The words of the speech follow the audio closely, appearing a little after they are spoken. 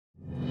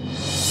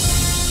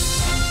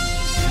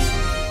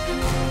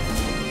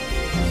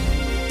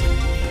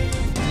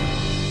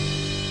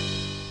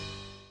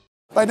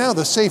By now,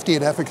 the safety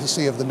and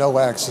efficacy of the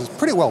NOACs is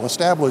pretty well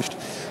established,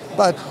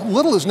 but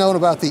little is known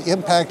about the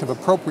impact of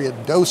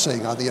appropriate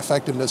dosing on the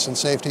effectiveness and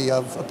safety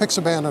of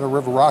Apixaban and a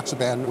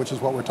Rivaroxaban, which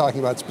is what we're talking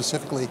about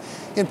specifically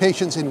in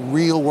patients in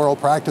real-world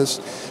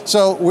practice.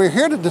 So we're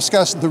here to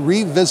discuss the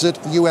Revisit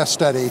US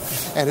study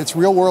and its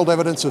real-world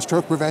evidence of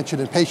stroke prevention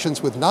in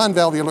patients with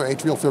non-valvular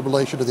atrial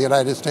fibrillation in the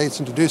United States.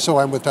 And to do so,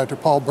 I'm with Dr.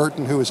 Paul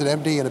Burton, who is an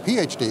MD and a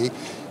PhD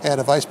and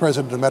a Vice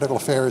President of Medical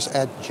Affairs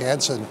at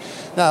Janssen.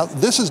 Now,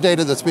 this is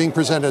data that's being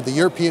presented at the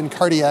European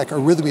Cardiac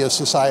Arrhythmia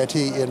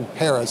Society in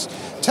Paris.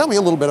 Tell me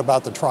a little bit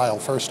about the trial,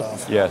 first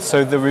off. Yeah,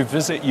 so the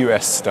Revisit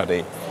US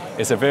study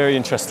is a very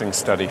interesting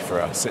study for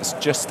us. It's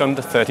just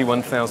under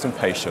 31,000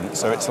 patients,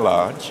 so it's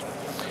large.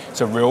 It's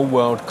a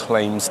real-world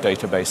claims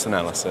database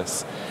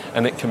analysis,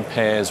 and it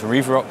compares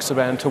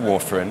Rivaroxaban to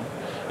Warfarin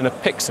and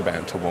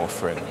Apixaban to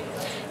Warfarin.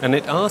 And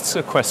it asks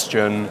a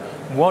question,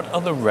 what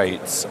are the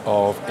rates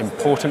of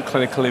important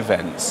clinical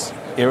events,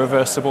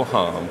 irreversible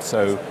harm,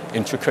 so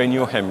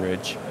intracranial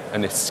hemorrhage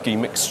and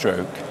ischemic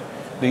stroke?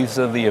 These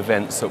are the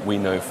events that we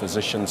know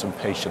physicians and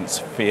patients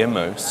fear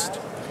most.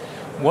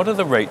 What are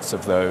the rates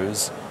of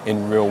those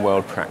in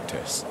real-world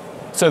practice?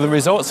 So the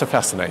results are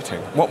fascinating.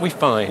 What we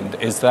find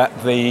is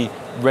that the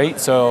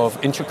rates of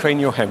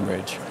intracranial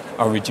hemorrhage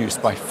are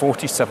reduced by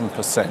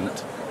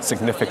 47%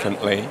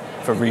 significantly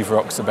for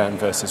Rivaroxaban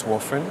versus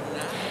Warfarin.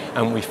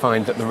 And we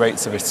find that the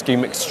rates of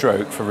ischemic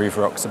stroke for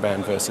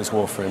Rivaroxaban versus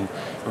Warfarin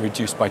are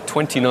reduced by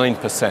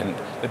 29%.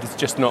 That is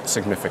just not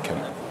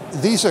significant.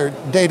 These are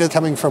data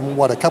coming from,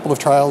 a couple of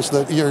trials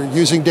that you're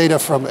using data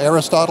from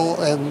Aristotle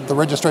and the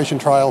registration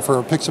trial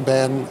for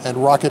Apixaban and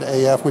Rocket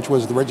AF, which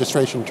was the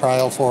registration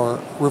trial for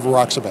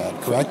Rivaroxaban,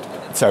 correct?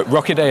 So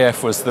Rocket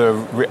AF was the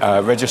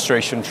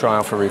registration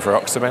trial for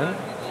Rivaroxaban.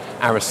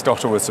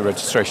 Aristotle was the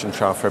registration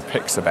trial for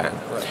Apixaban.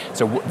 Right.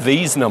 So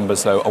these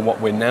numbers, though, are what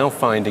we're now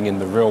finding in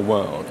the real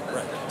world.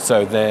 Right.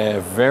 So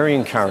they're very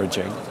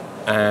encouraging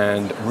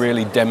and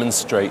really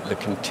demonstrate the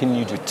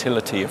continued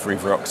utility of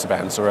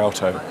Rivaroxaban,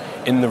 Xarelto,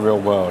 in the real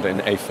world in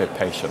AFib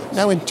patients.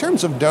 Now, in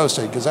terms of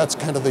dosing, because that's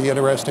kind of the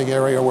interesting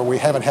area where we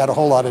haven't had a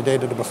whole lot of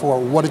data before,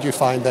 what did you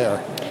find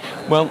there?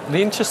 Well,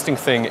 the interesting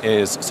thing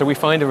is, so we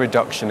find a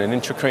reduction in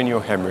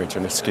intracranial hemorrhage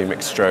and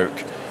ischemic stroke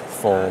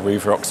for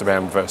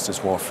Rivaroxaban versus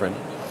Warfarin.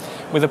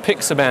 With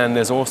Apixaban,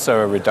 there's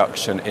also a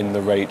reduction in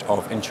the rate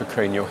of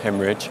intracranial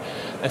hemorrhage,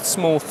 a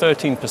small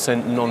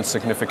 13%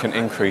 non-significant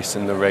increase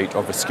in the rate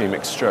of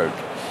ischemic stroke.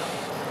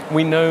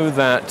 We know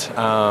that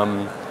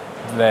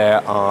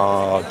there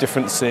are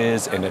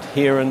differences in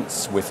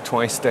adherence with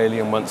twice-daily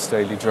and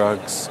once-daily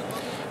drugs.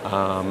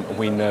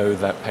 We know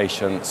that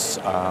patients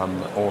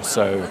or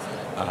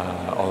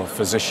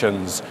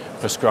physicians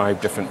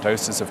prescribe different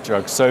doses of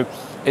drugs. So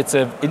it's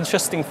an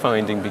interesting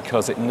finding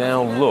because it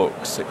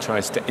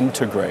tries to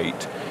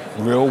integrate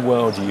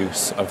real-world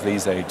use of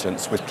these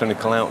agents with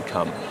clinical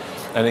outcome.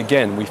 And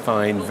again, we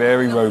find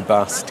very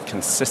robust,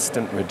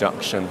 consistent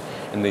reduction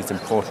in these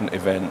important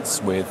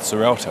events with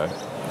Xarelto.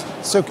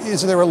 So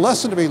is there a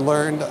lesson to be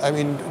learned? I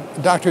mean,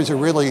 doctors are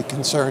really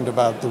concerned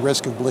about the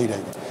risk of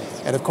bleeding.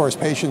 And of course,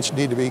 patients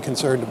need to be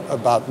concerned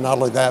about not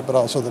only that, but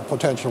also the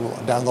potential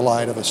down the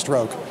line of a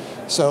stroke.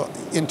 So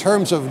in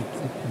terms of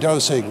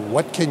dosing,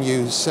 what can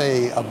you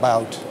say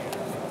about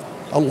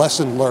a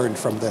lesson learned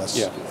from this?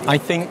 Yeah. I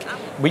think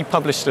we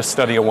published a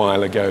study a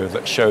while ago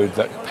that showed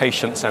that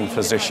patients and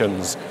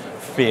physicians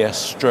fear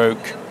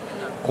stroke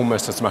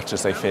almost as much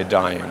as they fear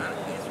dying.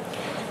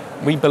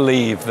 We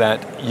believe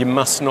that you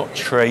must not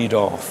trade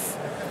off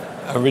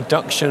a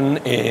reduction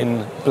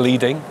in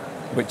bleeding,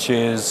 which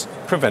is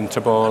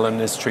preventable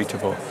and is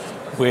treatable,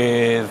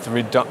 with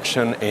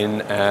reduction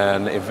in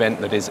an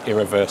event that is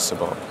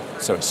irreversible,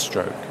 so a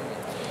stroke.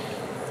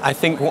 I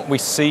think what we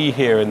see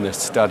here in this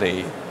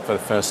study for the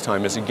first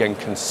time is, again,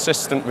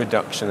 consistent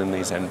reduction in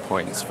these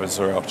endpoints for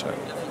Xarelto.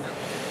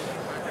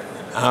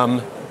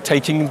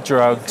 Taking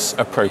drugs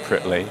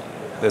appropriately.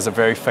 There's a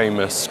very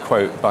famous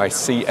quote by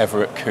C.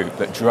 Everett Koop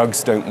that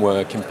drugs don't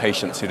work in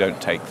patients who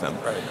don't take them.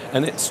 Right.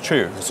 And it's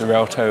true.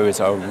 Xarelto is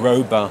a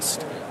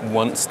robust,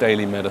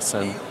 once-daily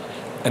medicine,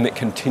 and it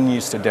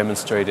continues to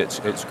demonstrate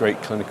its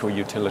great clinical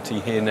utility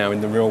here now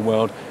in the real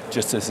world,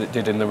 just as it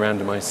did in the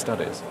randomized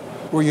studies.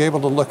 Were you able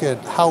to look at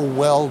how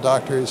well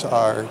doctors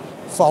are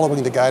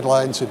following the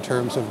guidelines in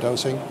terms of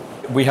dosing?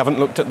 We haven't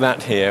looked at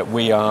that here.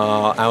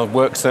 Our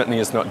work certainly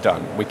is not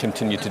done. We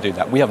continue to do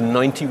that. We have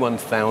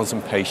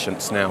 91,000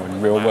 patients now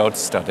in real-world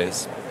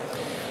studies.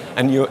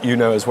 And you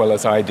know as well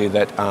as I do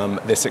that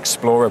this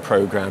Explorer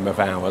program of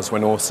ours,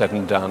 when all said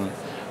and done,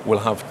 will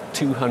have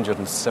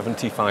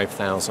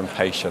 275,000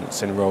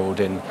 patients enrolled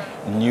in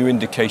new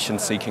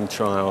indication-seeking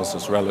trials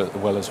as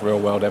well as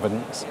real-world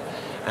evidence.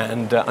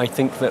 And I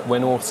think that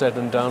when all said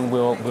and done,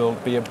 we'll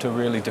be able to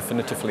really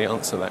definitively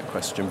answer that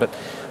question. But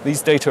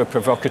these data are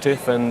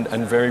provocative and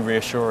very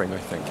reassuring, I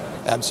think.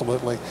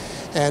 Absolutely.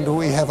 And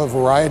we have a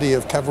variety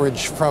of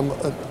coverage from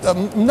a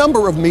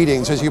number of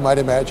meetings, as you might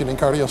imagine, in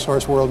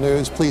CardioSource World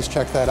News. Please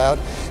check that out,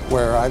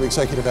 where I'm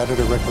Executive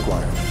Editor Rick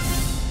McGuire.